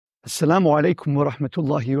Assalamu alaikum wa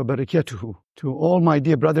rahmatullahi wa barakatuhu to all my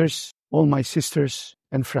dear brothers, all my sisters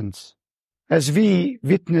and friends. As we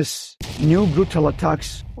witness new brutal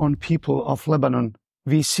attacks on people of Lebanon,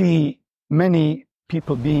 we see many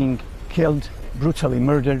people being killed, brutally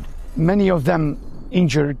murdered, many of them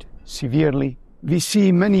injured severely. We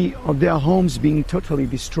see many of their homes being totally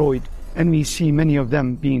destroyed, and we see many of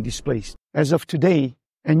them being displaced. As of today,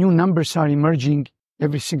 new numbers are emerging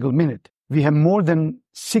every single minute. We have more than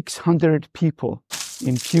 600 people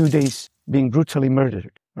in few days being brutally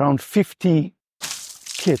murdered, around 50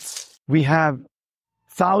 kids. We have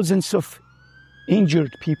thousands of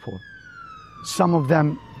injured people, some of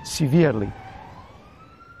them severely.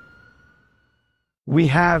 We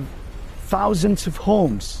have thousands of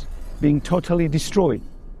homes being totally destroyed,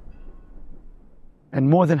 and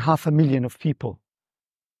more than 500,000 of people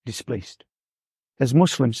displaced. As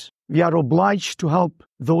Muslims, we are obliged to help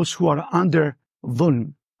those who are under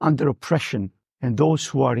dhulm, under oppression, and those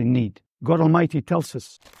who are in need. God Almighty tells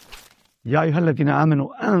us, Ya ayyuhalladhina amanu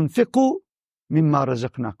anfiqu mimma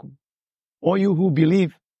razaqnakum. O you who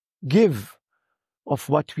believe, give of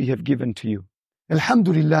what we have given to you.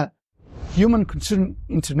 Alhamdulillah, Human Concern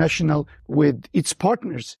International with its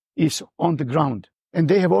partners is on the ground, and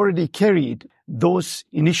they have already carried those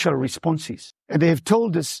initial responses. And they have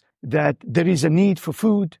told us that there is a need for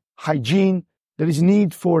food, hygiene, there is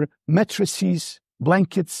need for mattresses,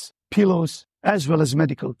 blankets, pillows, as well as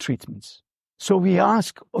medical treatments. So we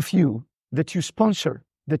ask of you that you sponsor,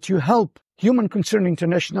 that you help Human Concern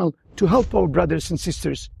International to help our brothers and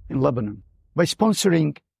sisters in Lebanon by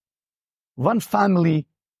sponsoring one family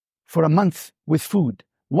for a month with food,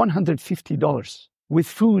 $150, with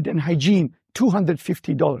food and hygiene,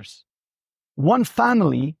 $250. One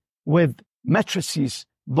family with mattresses,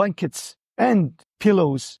 blankets, and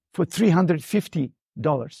pillows for $350,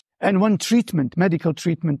 and one treatment, medical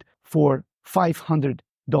treatment, for $500.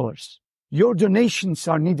 Your donations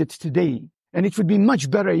are needed today, and it would be much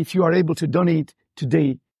better if you are able to donate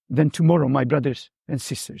today than tomorrow, my brothers and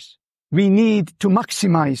sisters. We need to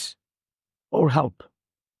maximize our help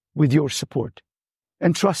with your support.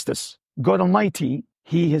 And trust us, God Almighty,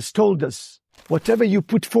 He has told us, whatever you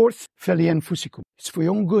put forth, فَلِيَنْفُسِكُمْ. It's for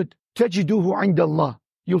your own good. تَجِدُوهُ عِنْدَ اللَّهِ.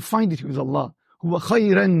 You'll find it with Allah. هُوَ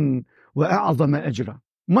خَيْرًا وَأَعْظَمَ أَجْرًا.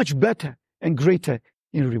 Much better and greater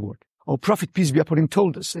in reward. Our Prophet, peace be upon him,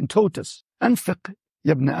 told us and taught us, أَنْفِقْ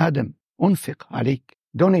يَا ابْنَ آدَمْ أُنْفِقْ عَلَيْكَ.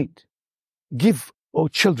 Donate. Give, O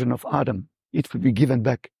children of Adam. It will be given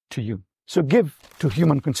back to you. So give to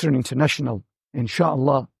Human Concern International.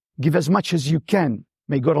 Inshallah, give as much as you can.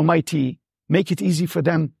 May God Almighty make it easy for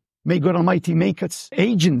them. May God Almighty make us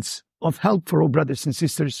agents of help for our brothers and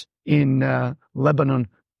sisters in Lebanon.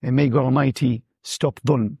 And may God Almighty stop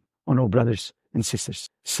dhulm on our brothers and sisters.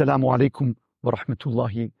 Assalamu alaikum wa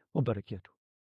rahmatullahi wa barakatuh.